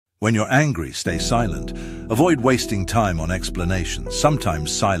When you're angry, stay silent. Avoid wasting time on explanations.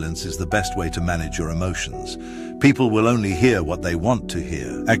 Sometimes silence is the best way to manage your emotions. People will only hear what they want to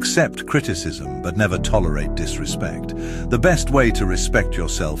hear. Accept criticism, but never tolerate disrespect. The best way to respect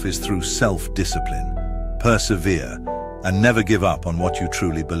yourself is through self-discipline. Persevere, and never give up on what you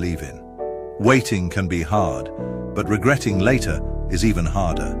truly believe in. Waiting can be hard, but regretting later is even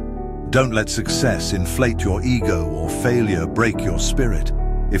harder. Don't let success inflate your ego or failure break your spirit.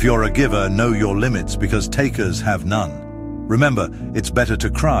 If you're a giver, know your limits because takers have none. Remember, it's better to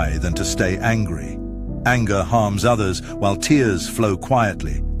cry than to stay angry. Anger harms others while tears flow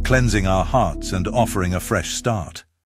quietly, cleansing our hearts and offering a fresh start.